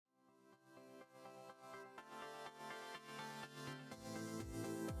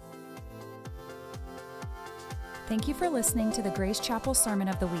Thank you for listening to the Grace Chapel Sermon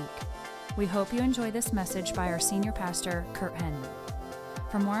of the Week. We hope you enjoy this message by our senior pastor, Kurt Henman.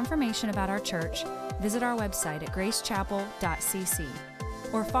 For more information about our church, visit our website at gracechapel.cc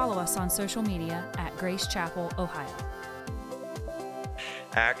or follow us on social media at Grace Chapel, Ohio.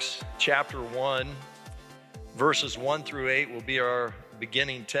 Acts chapter 1, verses 1 through 8 will be our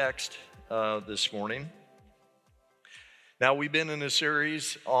beginning text this morning. Now, we've been in a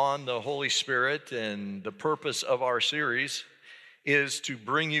series on the Holy Spirit, and the purpose of our series is to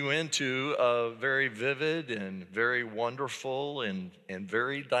bring you into a very vivid and very wonderful and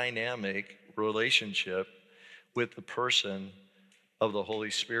very dynamic relationship with the person of the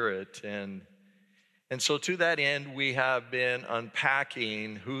Holy Spirit. And so to that end, we have been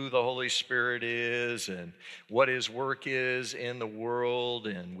unpacking who the Holy Spirit is and what his work is in the world.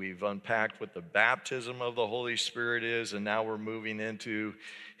 And we've unpacked what the baptism of the Holy Spirit is. And now we're moving into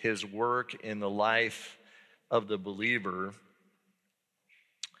his work in the life of the believer.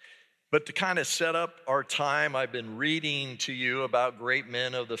 But to kind of set up our time, I've been reading to you about great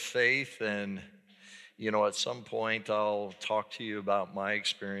men of the faith, and at some point I'll talk to you about my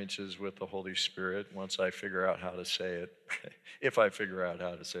experiences with the Holy Spirit once I figure out how to say it. If I figure out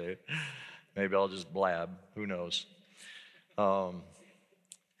how to say it. Maybe I'll just blab. Who knows?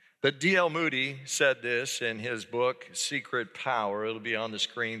 But D.L. Moody said this in his book, Secret Power. It'll be on the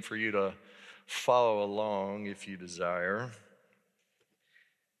screen for you to follow along if you desire.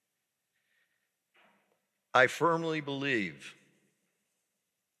 I firmly believe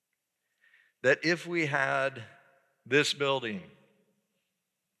that if we had this building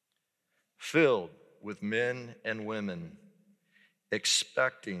filled with men and women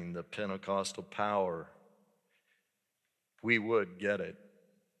expecting the Pentecostal power, we would get it.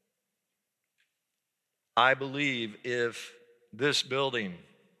 I believe if this building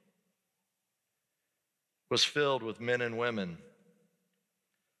was filled with men and women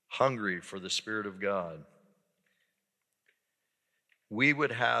hungry for the Spirit of God, we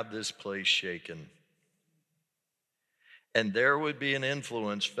would have this place shaken. And there would be an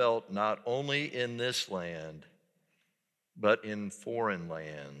influence felt not only in this land, but in foreign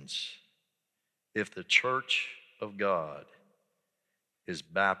lands, if the church of God is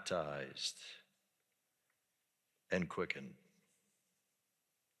baptized and quickened.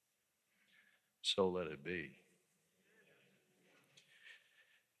 So let it be.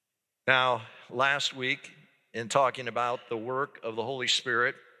 Now, last week, in talking about the work of the Holy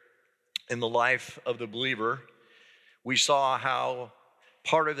Spirit in the life of the believer, we saw how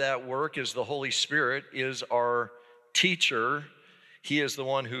part of that work is the Holy Spirit is our teacher. He is the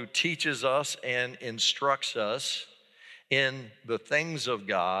one who teaches us and instructs us in the things of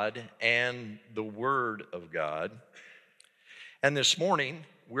God and the Word of God. And this morning,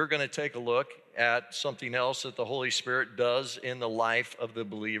 we're going to take a look at something else that the Holy Spirit does in the life of the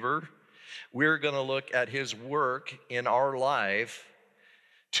believer. We're going to look at his work in our life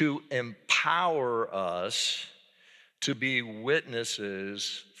to empower us to be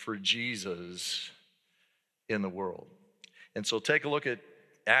witnesses for Jesus in the world. And so take a look at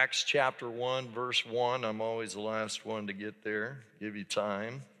Acts chapter 1, verse 1. I'm always the last one to get there. Give you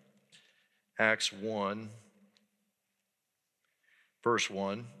time. Acts 1, verse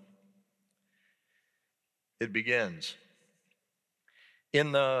 1. It begins.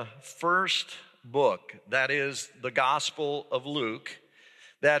 In the first book, that is the Gospel of Luke,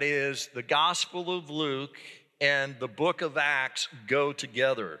 that is the Gospel of Luke and the book of Acts go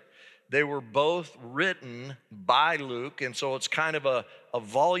together. They were both written by Luke, and so it's kind of a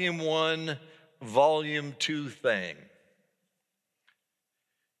volume 1, volume 2 thing.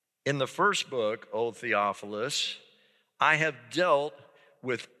 In the first book, O Theophilus, I have dealt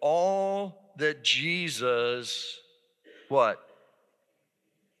with all that Jesus, what?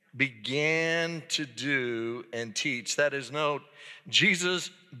 Began to do and teach. That is, note, Jesus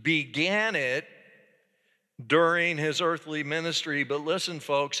began it during his earthly ministry, but listen,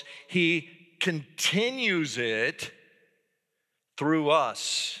 folks, he continues it through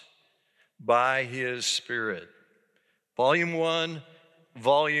us by his Spirit. Volume 1,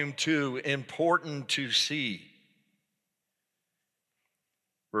 volume 2, important to see.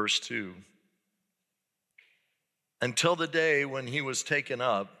 Verse 2. Until the day when he was taken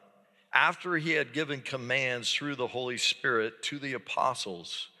up, after he had given commands through the Holy Spirit to the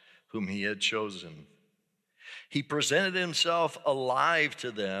apostles whom he had chosen. He presented himself alive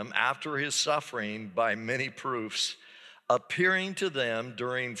to them after his suffering by many proofs, appearing to them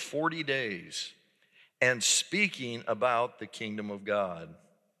during 40 days and speaking about the kingdom of God.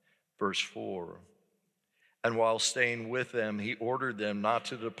 Verse 4. And while staying with them, he ordered them not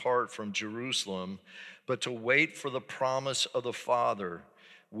to depart from Jerusalem, but to wait for the promise of the Father,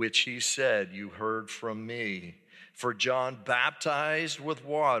 which he said, "You heard from me. For John baptized with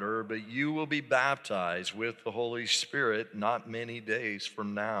water, but you will be baptized with the Holy Spirit not many days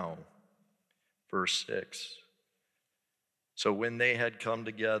from now." Verse 6. So when they had come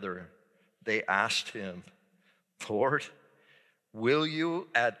together, they asked him, "Lord, will you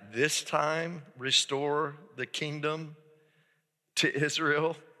at this time restore the kingdom to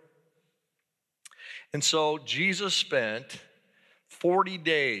Israel?" And so Jesus spent 40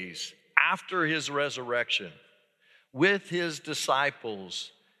 days after his resurrection with his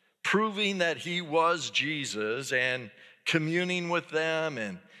disciples, proving that he was Jesus and communing with them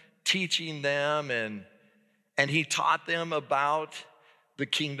and teaching them, and he taught them about the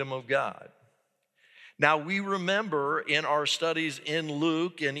kingdom of God. Now, we remember in our studies in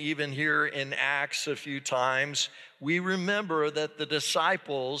Luke and even here in Acts a few times, we remember that the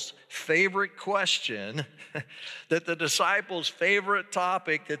disciples' favorite question, that the disciples' favorite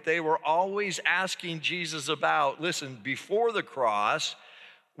topic that they were always asking Jesus about, listen, before the cross,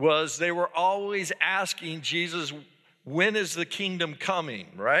 was they were always asking Jesus, when is the kingdom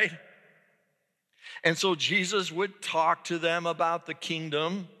coming, right? And so Jesus would talk to them about the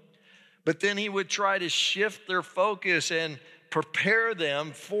kingdom, but then he would try to shift their focus and prepare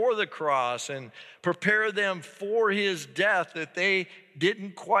them for the cross and prepare them for his death that they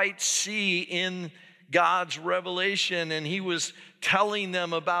didn't quite see in God's revelation. And he was telling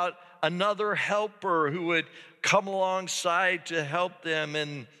them about another helper who would come alongside to help them.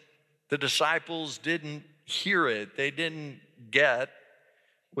 And the disciples didn't hear it. They didn't get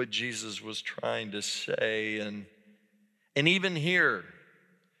what Jesus was trying to say. And even here,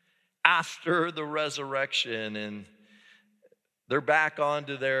 after the resurrection, and they're back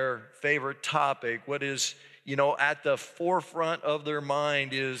onto their favorite topic, what is, at the forefront of their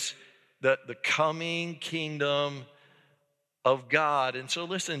mind is the coming kingdom of God. And so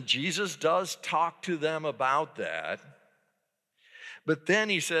listen, Jesus does talk to them about that. But then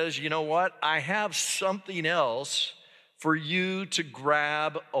he says, you know what? I have something else for you to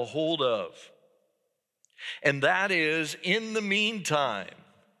grab a hold of. And that is, in the meantime,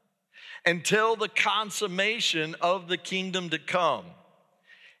 until the consummation of the kingdom to come,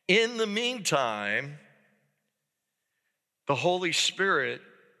 in the meantime, the Holy Spirit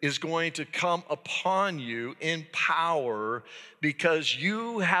is going to come upon you in power because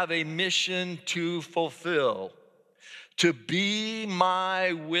you have a mission to fulfill, to be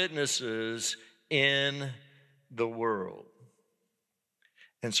my witnesses in the world.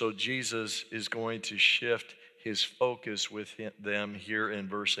 And so Jesus is going to shift his focus with them here in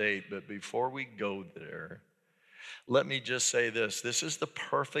verse 8. But before we go there, let me just say this. This is the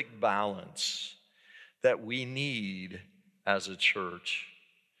perfect balance that we need as a church.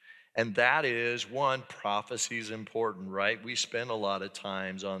 And that is, one, prophecy is important, right? We spend a lot of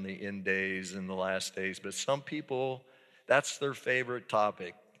times on the end days and the last days, but some people, that's their favorite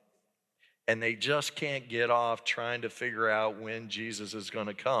topic. And they just can't get off trying to figure out when Jesus is going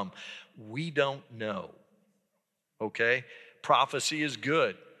to come. We don't know. Okay? Prophecy is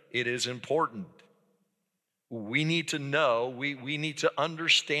good. It is important. We need to know, we need to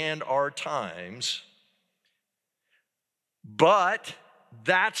understand our times. But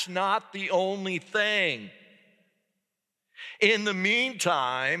that's not the only thing. In the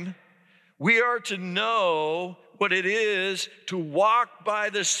meantime, we are to know what it is to walk by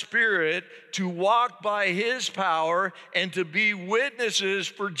the Spirit, to walk by his power, and to be witnesses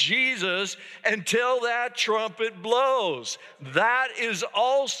for Jesus until that trumpet blows. That is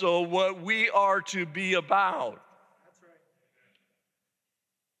also what we are to be about. That's right.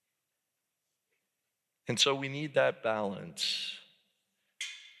 And so we need that balance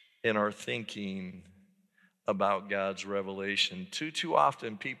in our thinking about God's revelation. Too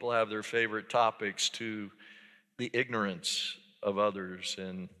often people have their favorite topics to the ignorance of others.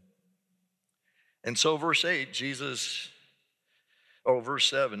 And so verse 7, Jesus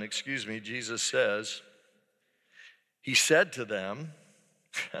says, he said to them,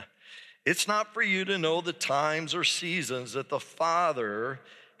 it's not for you to know the times or seasons that the Father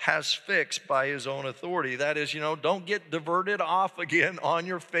has fixed by his own authority. That is, don't get diverted off again on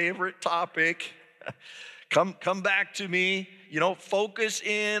your favorite topic. Come back to me, focus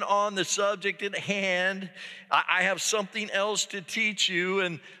in on the subject at hand. I have something else to teach you,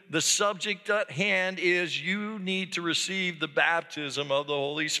 and the subject at hand is you need to receive the baptism of the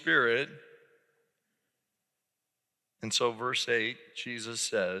Holy Spirit. And so verse 8, Jesus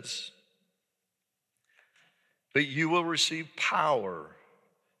says, but you will receive power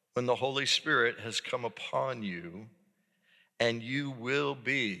when the Holy Spirit has come upon you, and you will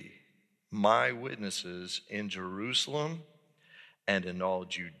be my witnesses in Jerusalem and in all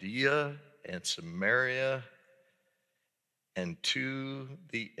Judea and Samaria and to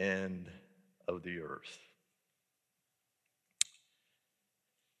the end of the earth.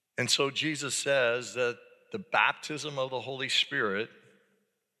 And so Jesus says that the baptism of the Holy Spirit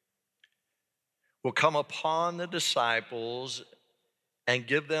will come upon the disciples and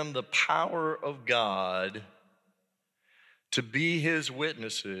give them the power of God to be his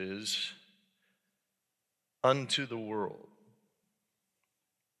witnesses unto the world.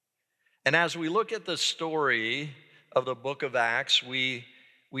 And as we look at the story of the book of Acts, we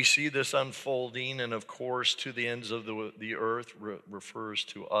see this unfolding, and of course, to the ends of the earth refers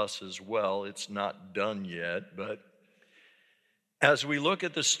to us as well. It's not done yet, but as we look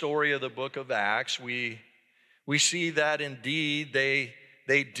at the story of the book of Acts, we see that indeed they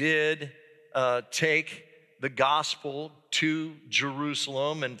did take the gospel to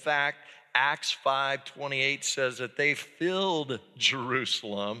Jerusalem. In fact, Acts 5:28 says that they filled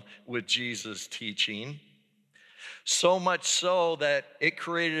Jerusalem with Jesus' teaching. So much so that it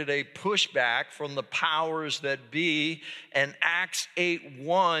created a pushback from the powers that be. And Acts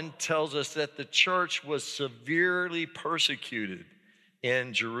 8:1 tells us that the church was severely persecuted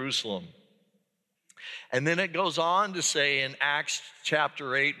in Jerusalem. And then it goes on to say in Acts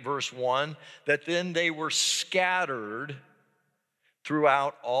chapter 8, verse 1, that then they were scattered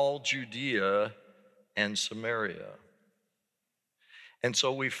throughout all Judea and Samaria. And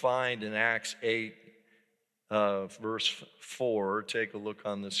so we find in Acts 8, verse 4, take a look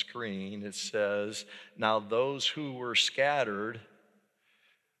on the screen, it says, now those who were scattered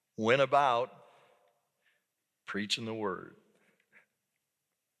went about preaching the word.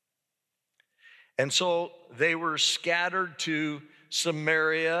 And so they were scattered to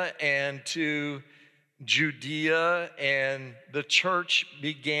Samaria and to Judea, and the church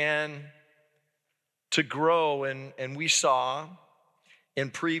began to grow. And we saw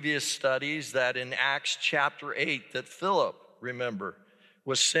in previous studies that in Acts chapter 8 that Philip, remember,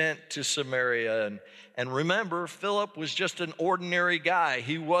 was sent to Samaria. And remember, Philip was just an ordinary guy.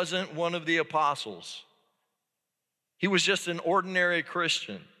 He wasn't one of the apostles. He was just an ordinary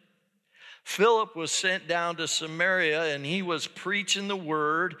Christian. Philip was sent down to Samaria, and he was preaching the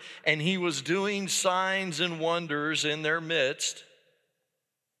word, and he was doing signs and wonders in their midst.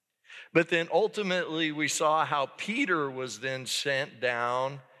 But then ultimately we saw how Peter was then sent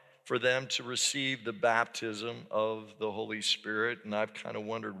down for them to receive the baptism of the Holy Spirit. And I've kind of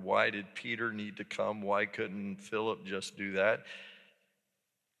wondered, why did Peter need to come? Why couldn't Philip just do that?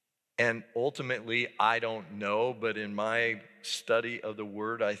 And ultimately, I don't know, but in my study of the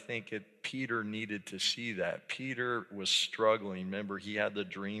word, I think Peter needed to see that. Peter was struggling. Remember, he had the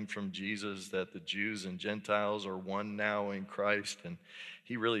dream from Jesus that the Jews and Gentiles are one now in Christ, and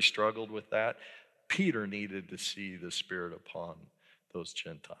he really struggled with that. Peter needed to see the Spirit upon those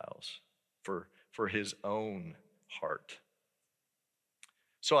Gentiles for his own heart.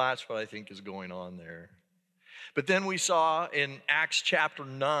 So that's what I think is going on there. But then we saw in Acts chapter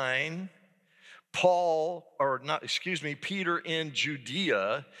 9, Peter in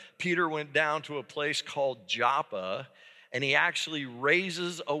Judea. Peter went down to a place called Joppa, and he actually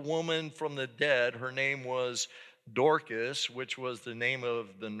raises a woman from the dead. Her name was Dorcas, which was the name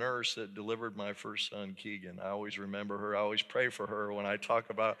of the nurse that delivered my first son, Keegan. I always remember her. I always pray for her when I talk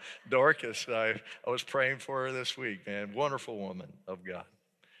about Dorcas. I was praying for her this week, man. Wonderful woman of God.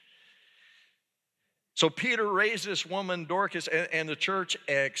 So Peter raised this woman, Dorcas, and the church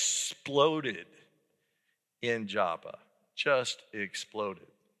exploded in Joppa. Just exploded.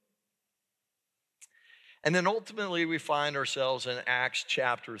 And then ultimately we find ourselves in Acts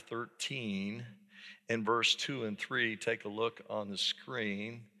chapter 13 in verse 2 and 3. Take a look on the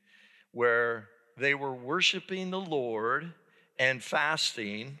screen, where they were worshiping the Lord and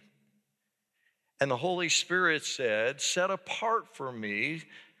fasting. And the Holy Spirit said, set apart for me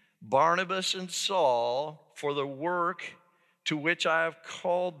Barnabas and Saul for the work to which I have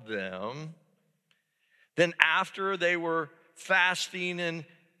called them. Then after they were fasting and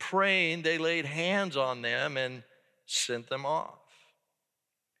praying, they laid hands on them and sent them off.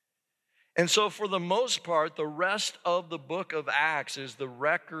 And so for the most part, the rest of the book of Acts is the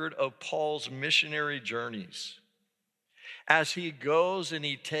record of Paul's missionary journeys as he goes and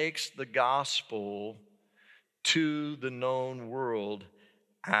he takes the gospel to the known world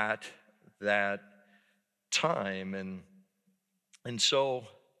at that time. And so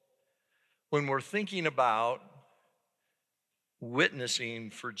when we're thinking about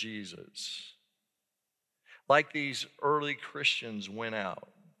witnessing for Jesus, like these early Christians went out,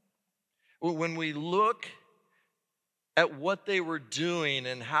 when we look at what they were doing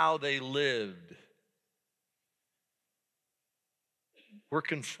and how they lived, we're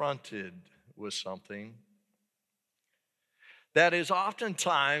confronted with something. That is,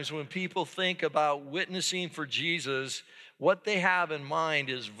 oftentimes when people think about witnessing for Jesus, what they have in mind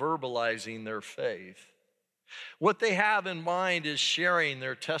is verbalizing their faith. What they have in mind is sharing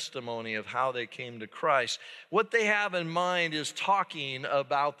their testimony of how they came to Christ. What they have in mind is talking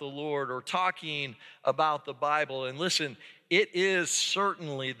about the Lord or talking about the Bible. And listen, it is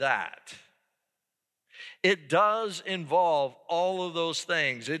certainly that. It does involve all of those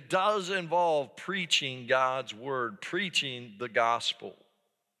things. It does involve preaching God's word, preaching the gospel.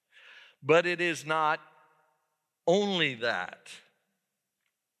 But it is not only that.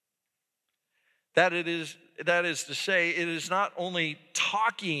 That is to say, it is not only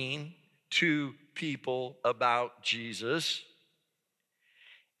talking to people about Jesus,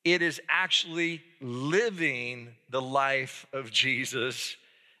 it is actually living the life of Jesus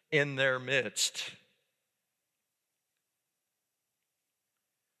in their midst.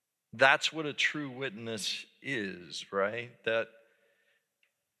 That's what a true witness is, right? That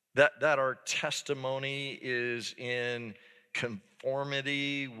our testimony is in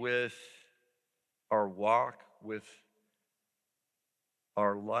conformity with our walk, with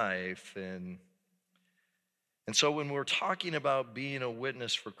our life. And so when we're talking about being a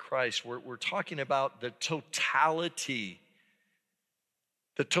witness for Christ, we're talking about the totality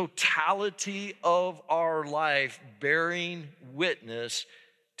of our life bearing witness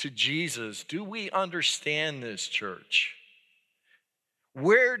to Jesus. Do we understand this, church?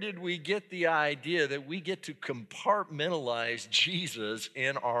 Where did we get the idea that we get to compartmentalize Jesus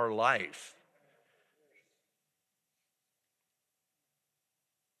in our life?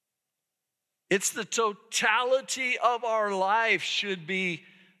 It's the totality of our life should be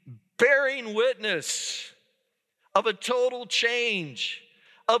bearing witness of a total change,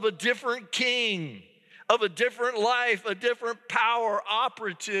 of a different king, of a different life, a different power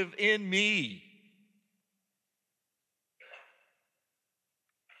operative in me.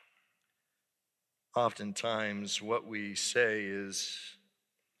 Oftentimes, what we say is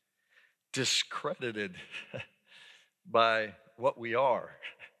discredited by what we are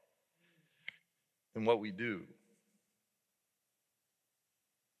and what we do.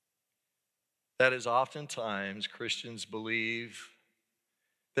 That is, oftentimes Christians believe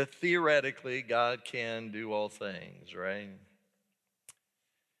that theoretically God can do all things, right?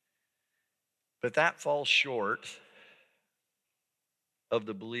 But that falls short of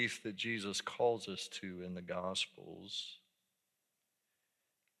the belief that Jesus calls us to in the Gospels.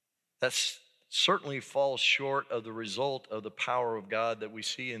 That certainly falls short of the result of the power of God that we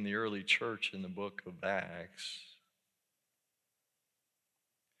see in the early church in the book of Acts.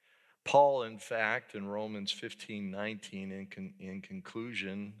 Paul, in fact, in Romans 15:19, in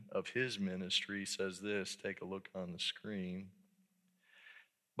conclusion of his ministry, says this. Take a look on the screen.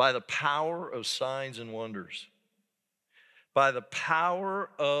 By the power of signs and wonders, by the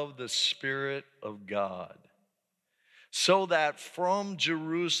power of the Spirit of God, so that from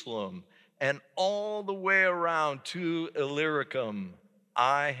Jerusalem and all the way around to Illyricum,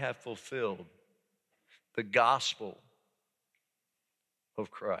 I have fulfilled the gospel of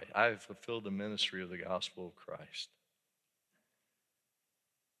Christ. I have fulfilled the ministry of the gospel of Christ.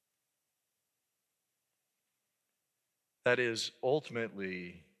 That is,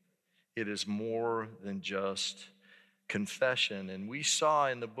 ultimately, it is more than just confession. And we saw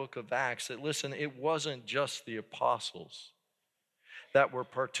in the book of Acts that, listen, it wasn't just the apostles that were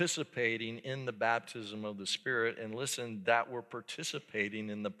participating in the baptism of the Spirit, and listen, that were participating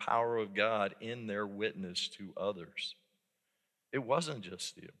in the power of God in their witness to others. It wasn't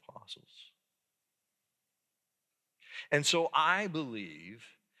just the apostles. And so I believe,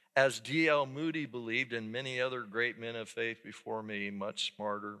 as D.L. Moody believed, and many other great men of faith before me, much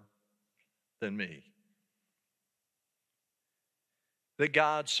smarter than me, that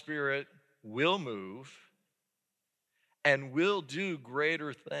God's Spirit will move and will do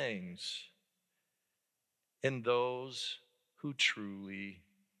greater things in those who truly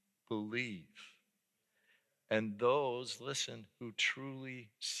believe. And those, listen, who truly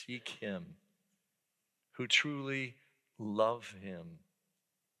seek Him, who truly love Him.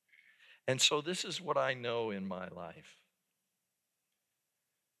 And so this is what I know in my life.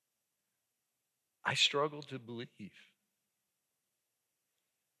 I struggle to believe.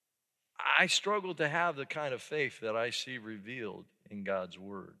 I struggle to have the kind of faith that I see revealed in God's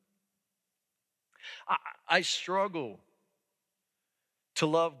Word. I struggle to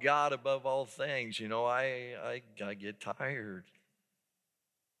love God above all things. You know, I get tired.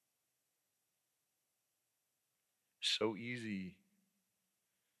 So easy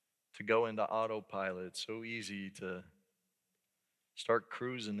to go into autopilot, so easy to start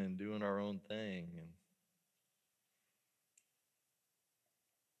cruising and doing our own thing. And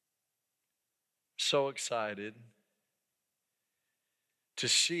so excited to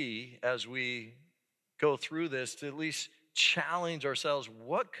see as we go through this, to at least challenge ourselves,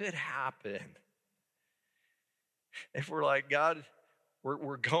 what could happen if we're like, God,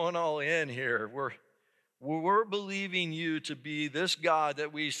 we're going all in here. We're believing you to be this God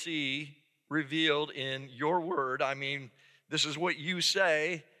that we see revealed in your word. I mean, this is what you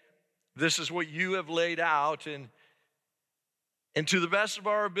say. This is what you have laid out. And to the best of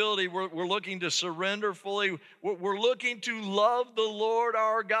our ability, we're looking to surrender fully. We're looking to love the Lord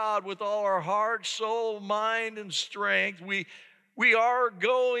our God with all our heart, soul, mind, and strength. We are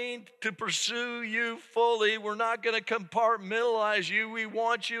going to pursue you fully. We're not going to compartmentalize you. We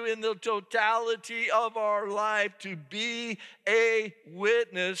want you in the totality of our life to be a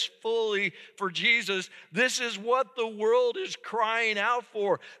witness fully for Jesus. This is what the world is crying out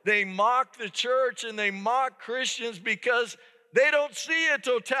for. They mock the church and they mock Christians because they don't see a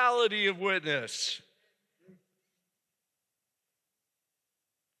totality of witness.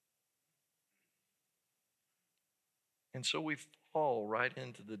 And so we fall right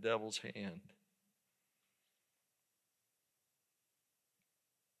into the devil's hand.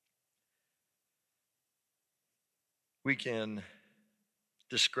 We can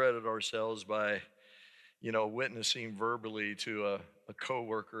discredit ourselves by, witnessing verbally to a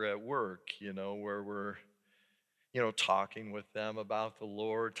coworker at work, where we're talking with them about the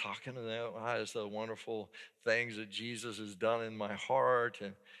Lord, talking to them about the wonderful things that Jesus has done in my heart.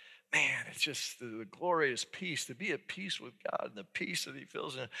 And man, it's just the glorious peace, to be at peace with God and the peace that he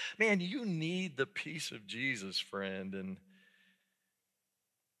feels in. Man, you need the peace of Jesus, friend.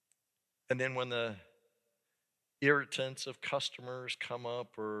 And then when the irritants of customers come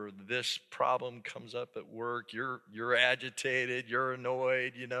up, or this problem comes up at work, you're agitated, you're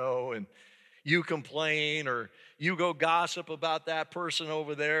annoyed, and you complain, or you go gossip about that person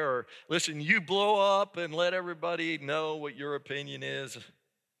over there, or listen, you blow up and let everybody know what your opinion is.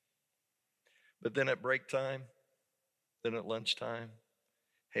 But then at break time, then at lunchtime,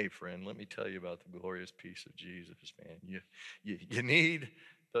 hey friend, let me tell you about the glorious peace of Jesus, man. You need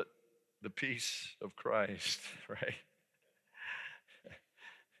the peace of Christ, right?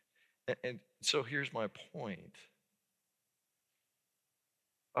 And so here's my point.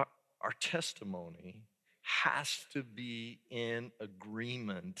 Our testimony has to be in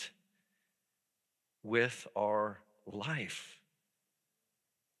agreement with our life.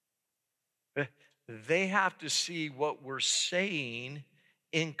 They have to see what we're saying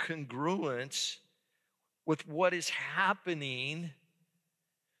in congruence with what is happening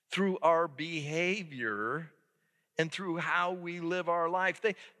through our behavior and through how we live our life.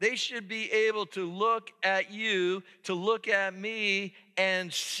 They should be able to look at you, to look at me,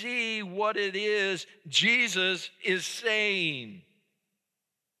 and see what it is Jesus is saying.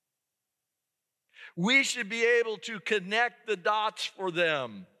 We should be able to connect the dots for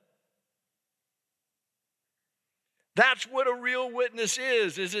them. That's what a real witness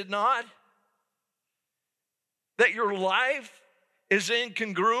is it not? That your life is in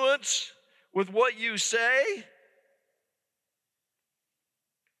congruence with what you say.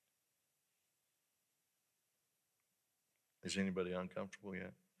 Is anybody uncomfortable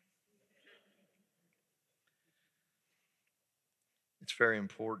yet? It's very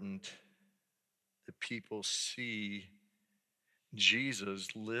important that people see Jesus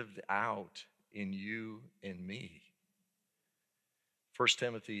lived out in you and me. 1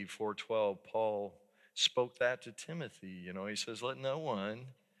 Timothy 4:12, Paul spoke that to Timothy. He says, let no one,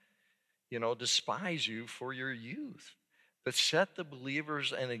 despise you for your youth, but set the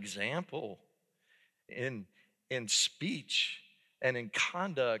believers an example in speech and in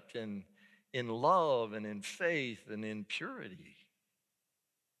conduct and in love and in faith and in purity.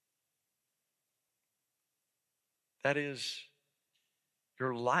 That is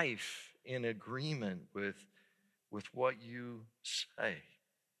your life in agreement with what you say.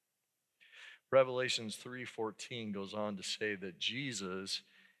 Revelations 3:14 goes on to say that Jesus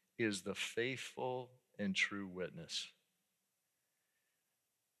is the faithful and true witness.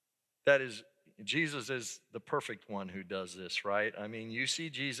 That is, Jesus is the perfect one who does this, right? I mean, you see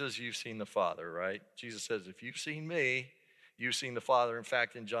Jesus, you've seen the Father, right? Jesus says, if you've seen me, you've seen the Father. In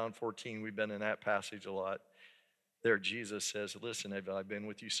fact, in John 14, we've been in that passage a lot. There, Jesus says, listen, have I been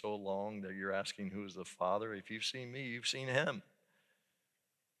with you so long that you're asking who is the Father? If you've seen me, you've seen him.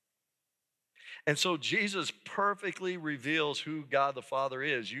 And so Jesus perfectly reveals who God the Father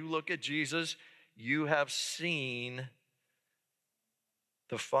is. You look at Jesus, you have seen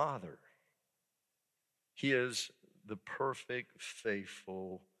the Father. He is the perfect,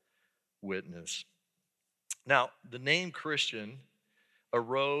 faithful witness. Now, the name Christian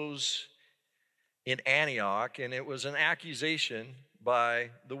arose in Antioch, and it was an accusation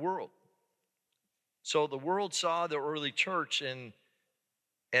by the world. So the world saw the early church, and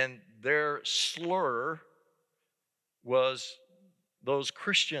their slur was those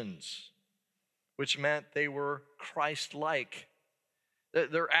Christians, which meant they were Christ-like.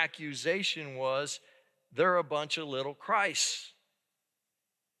 Their accusation was they're a bunch of little Christs.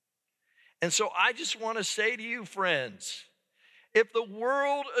 And so I just want to say to you, friends, if the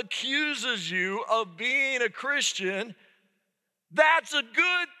world accuses you of being a Christian, that's a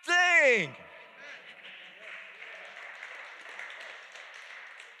good thing.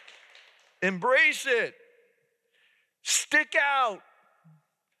 Embrace it. Stick out.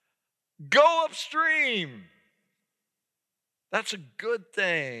 Go upstream. That's a good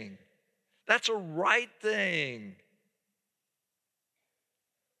thing. That's a right thing.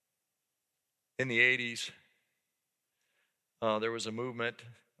 In the 80s, there was a movement.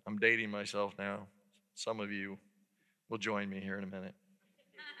 I'm dating myself now. Some of you will join me here in a minute.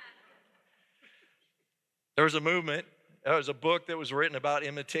 There was a movement. There was a book that was written about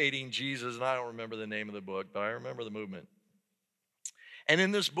imitating Jesus, and I don't remember the name of the book, but I remember the movement. And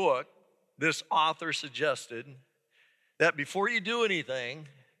in this book, this author suggested that before you do anything,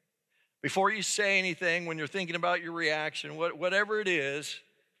 before you say anything, when you're thinking about your reaction, whatever it is,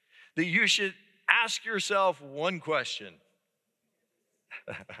 that you should ask yourself one question.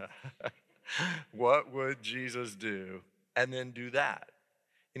 What would Jesus do? And then do that.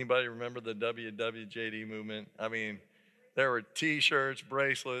 Anybody remember the WWJD movement? I mean, there were T-shirts,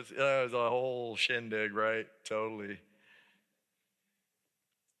 bracelets. It was a whole shindig, right? Totally.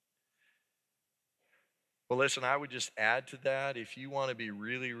 Well, listen, I would just add to that, if you want to be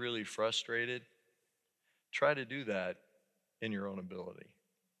really, really frustrated, try to do that in your own ability.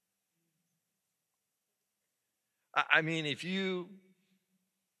 I mean, if you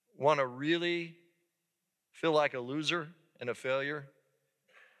want to really feel like a loser and a failure,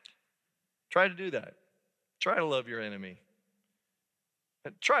 try to do that. Try to love your enemy.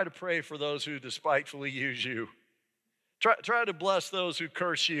 Try to pray for those who despitefully use you. Try to bless those who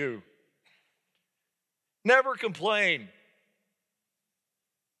curse you. Never complain.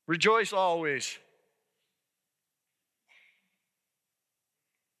 Rejoice always.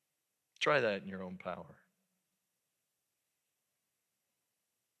 Try that in your own power.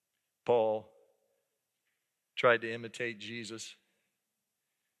 Paul tried to imitate Jesus.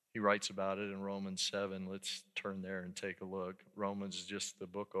 He writes about it in Romans 7. Let's turn there and take a look. Romans is just the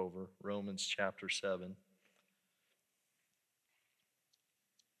book over. Romans chapter 7.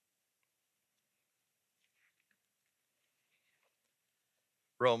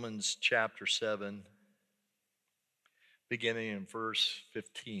 Romans chapter 7, beginning in verse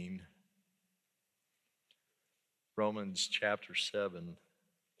 15. Romans chapter 7,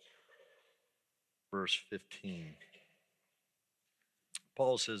 verse 15.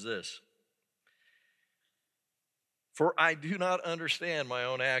 Paul says this: "For I do not understand my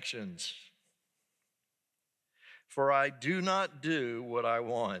own actions, for I do not do what I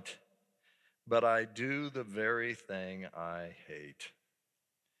want, but I do the very thing I hate."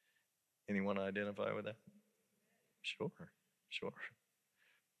 Anyone identify with that? Sure.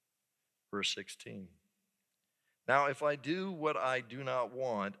 Verse 16. "Now if I do what I do not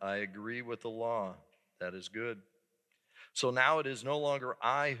want, I agree with the law. That is good. So now it is no longer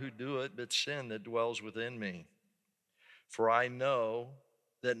I who do it, but sin that dwells within me. For I know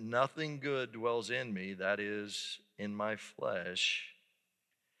that nothing good dwells in me, that is, in my flesh.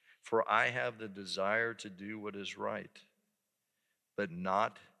 For I have the desire to do what is right, but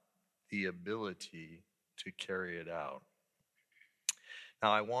not the ability to carry it out."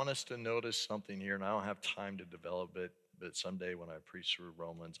 Now, I want us to notice something here, and I don't have time to develop it, but someday when I preach through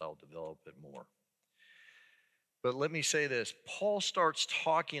Romans, I'll develop it more. But let me say this. Paul starts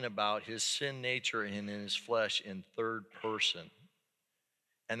talking about his sin nature and in his flesh in third person.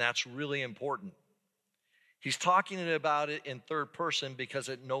 And that's really important. He's talking about it in third person because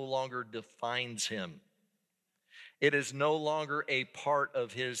it no longer defines him. It is no longer a part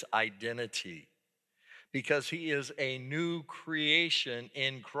of his identity, because he is a new creation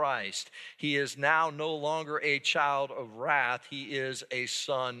in Christ. He is now no longer a child of wrath. He is a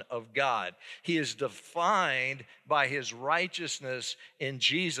son of God. He is defined by his righteousness in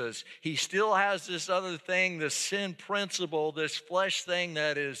Jesus. He still has this other thing, this sin principle, this flesh thing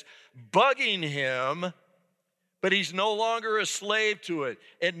that is bugging him, but he's no longer a slave to it.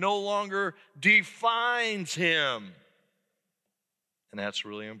 It no longer defines him. And that's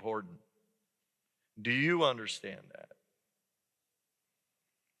really important. Do you understand that?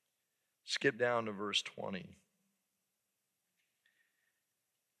 Skip down to verse 20.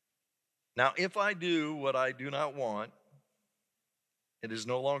 Now, if I do what I do not want, it is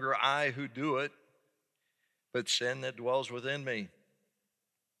no longer I who do it, but sin that dwells within me.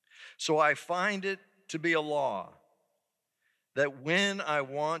 So I find it to be a law that when I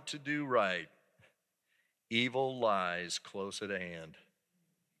want to do right, evil lies close at hand.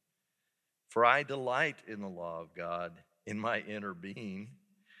 For I delight in the law of God in my inner being.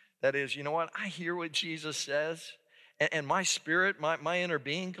 That is, you know what? I hear what Jesus says, and my spirit, my inner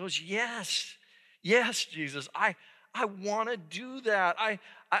being goes, yes, Jesus, I want to do that. I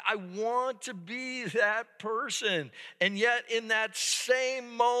want to be that person. And yet in that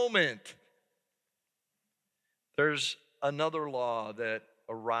same moment, there's another law that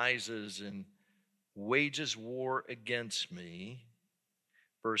arises and wages war against me.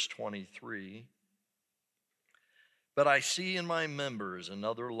 Verse 23. But I see in my members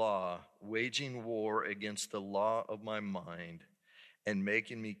another law waging war against the law of my mind and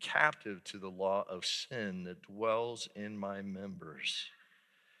making me captive to the law of sin that dwells in my members.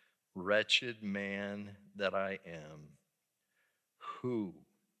 Wretched man that I am, who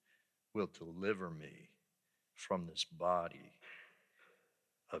will deliver me from this body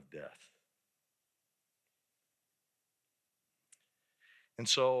of death? And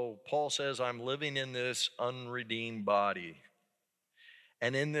so Paul says, I'm living in this unredeemed body.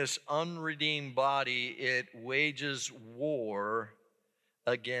 And in this unredeemed body, it wages war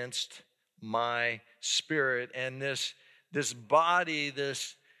against my spirit. And this body,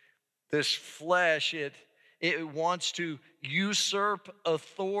 this flesh, it wants to usurp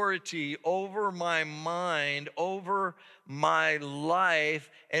authority over my mind, over my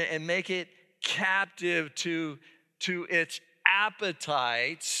life, and make it captive to its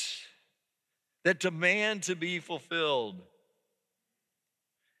appetites that demand to be fulfilled.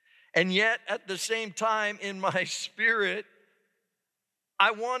 And yet, at the same time, in my spirit,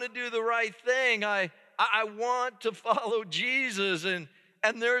 I want to do the right thing. I want to follow Jesus. And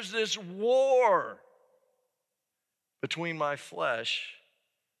there's this war between my flesh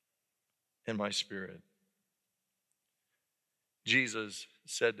and my spirit. Jesus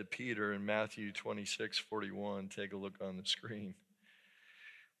said to Peter in Matthew 26:41, take a look on the screen.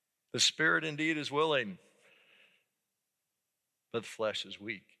 The spirit indeed is willing, but the flesh is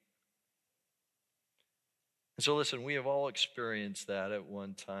weak. And so listen, we have all experienced that at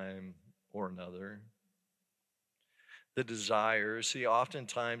one time or another. The desires, see,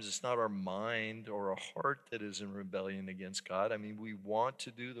 oftentimes it's not our mind or our heart that is in rebellion against God. I mean, we want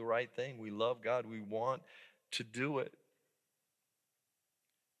to do the right thing. We love God. We want to do it.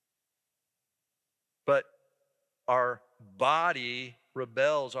 But our body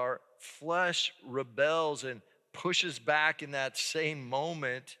rebels, our flesh rebels and pushes back in that same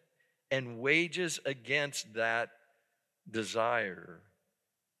moment and wages against that desire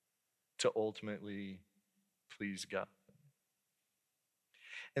to ultimately please God.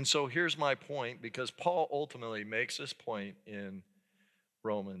 And so here's my point, because Paul ultimately makes this point in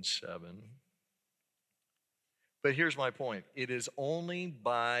Romans 7. But here's my point. It is only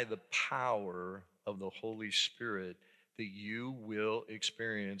by the power of the Holy Spirit that you will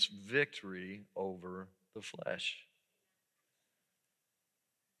experience victory over the flesh.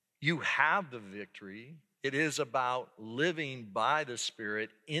 You have the victory. It is about living by the Spirit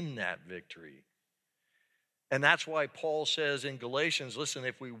in that victory. And that's why Paul says in Galatians, listen,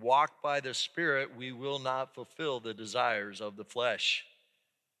 if we walk by the Spirit, we will not fulfill the desires of the flesh.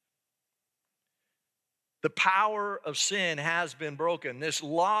 The power of sin has been broken. This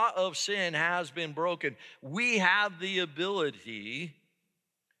law of sin has been broken. We have the ability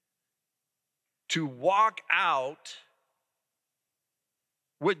to walk out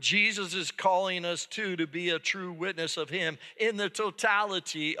what Jesus is calling us to be a true witness of Him in the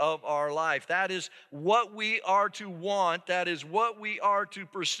totality of our life. That is what we are to want. That is what we are to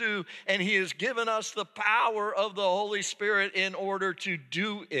pursue. And He has given us the power of the Holy Spirit in order to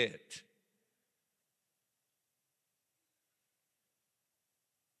do it.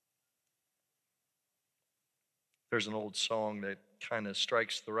 There's an old song that kind of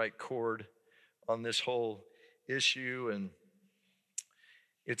strikes the right chord on this whole issue, and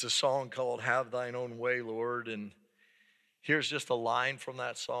it's a song called Have Thine Own Way, Lord. And here's just a line from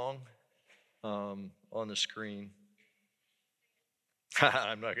that song on the screen.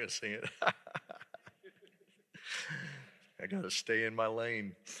 I'm not going to sing it. I got to stay in my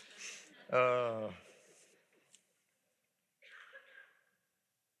lane.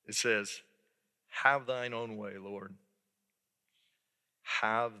 It says, have thine own way, Lord.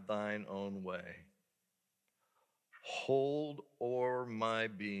 Have thine own way. Hold o'er my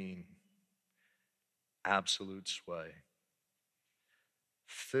being absolute sway.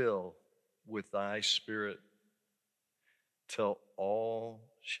 Fill with thy spirit till all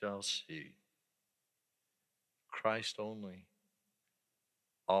shall see Christ only,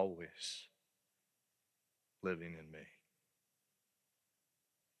 always living in me.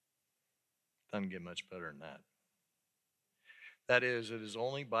 Doesn't get much better than that. That is, it is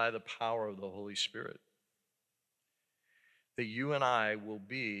only by the power of the Holy Spirit that you and I will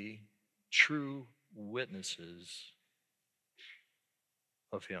be true witnesses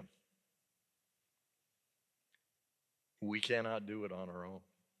of him. We cannot do it on our own.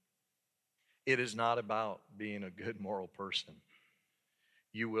 It is not about being a good moral person.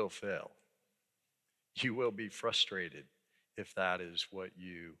 You will fail. You will be frustrated if that is what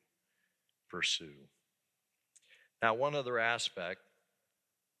you pursue. Now, one other aspect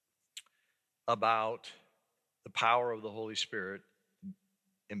about the power of the Holy Spirit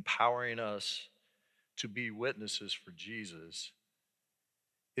empowering us to be witnesses for Jesus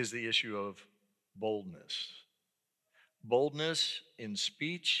is the issue of boldness. Boldness in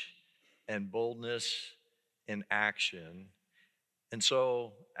speech and boldness in action. And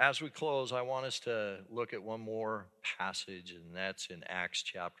so, as we close, I want us to look at one more passage, and that's in Acts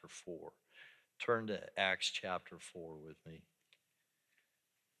chapter 4. Turn to Acts chapter 4 with me.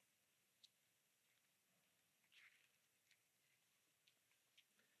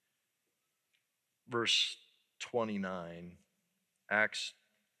 Verse 29, Acts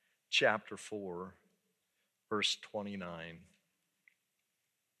chapter 4, verse 29.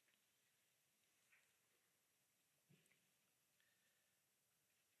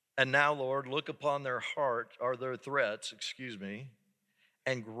 And now, Lord, look upon their heart, or their threats,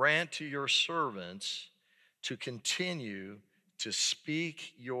 and grant to your servants to continue to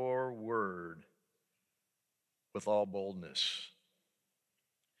speak your word with all boldness.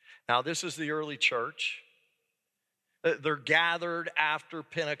 Now, this is the early church. They're gathered after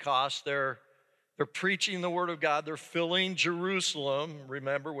Pentecost. They're preaching the word of God. They're filling Jerusalem.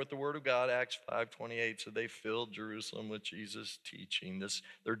 Remember with the word of God, Acts 5:28. So they filled Jerusalem with Jesus' teaching.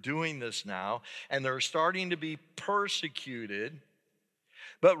 They're doing this now, and they're starting to be persecuted.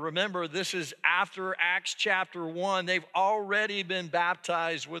 But remember, this is after Acts chapter 1. They've already been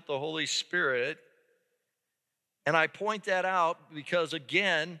baptized with the Holy Spirit. And I point that out because,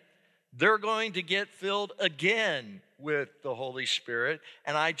 again, they're going to get filled again with the Holy Spirit.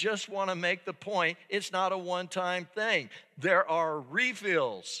 And I just want to make the point, it's not a one-time thing. There are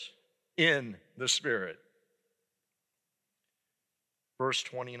refills in the Spirit. Verse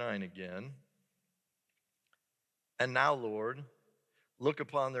 29 again. And now, Lord, look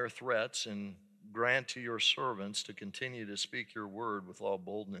upon their threats and grant to your servants to continue to speak your word with all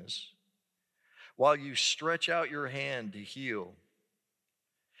boldness, while you stretch out your hand to heal,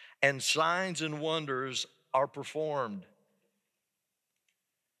 and signs and wonders are performed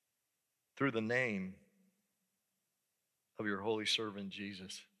through the name of your holy servant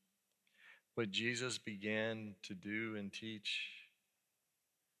Jesus. What Jesus began to do and teach,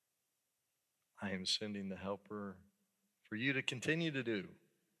 I am sending the helper for you to continue to do.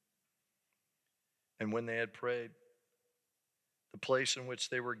 And when they had prayed, the place in which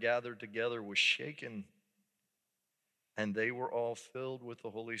they were gathered together was shaken, and they were all filled with the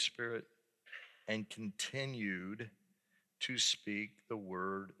Holy Spirit and continued to speak the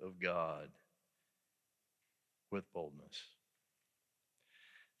word of God with boldness.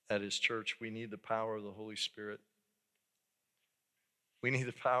 That is, church, we need the power of the Holy Spirit. We need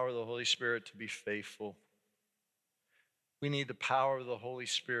the power of the Holy Spirit to be faithful. We need the power of the Holy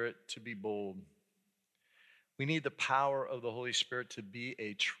Spirit to be bold. We need the power of the Holy Spirit to be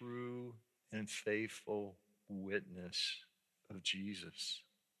a true and faithful witness of Jesus.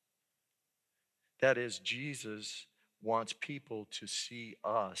 That is, Jesus wants people to see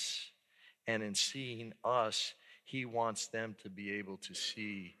us, and in seeing us, he wants them to be able to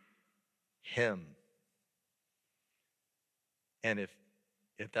see him. And if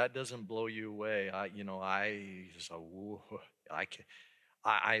that doesn't blow you away,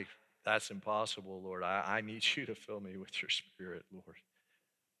 that's impossible, Lord. I need you to fill me with your Spirit, Lord.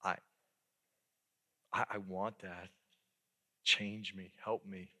 I want that. Change me, help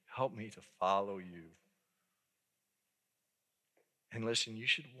me to follow you. And listen, you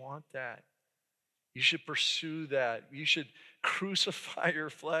should want that. You should pursue that. You should crucify your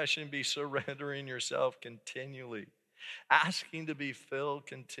flesh and be surrendering yourself continually, asking to be filled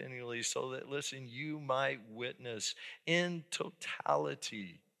continually so that, listen, you might witness in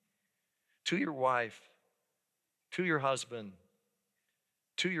totality to your wife, to your husband,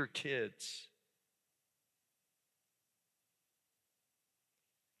 to your kids.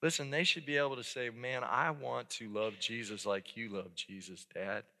 Listen, they should be able to say, man, I want to love Jesus like you love Jesus,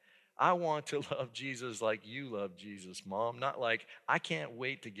 Dad. I want to love Jesus like you love Jesus, Mom. Not like, I can't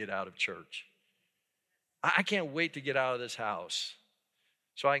wait to get out of church. I can't wait to get out of this house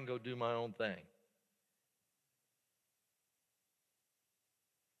so I can go do my own thing.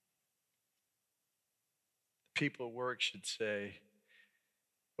 People at work should say,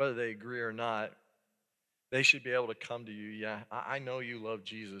 whether they agree or not, they should be able to come to you. Yeah, I know you love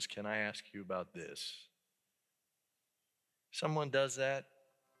Jesus. Can I ask you about this? Someone does that?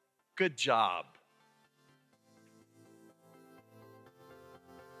 Good job.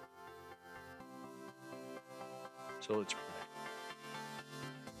 So let's pray.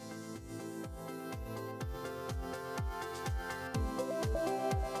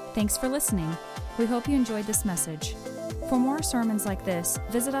 Thanks for listening. We hope you enjoyed this message. For more sermons like this,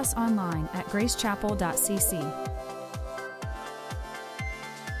 visit us online at gracechapel.cc.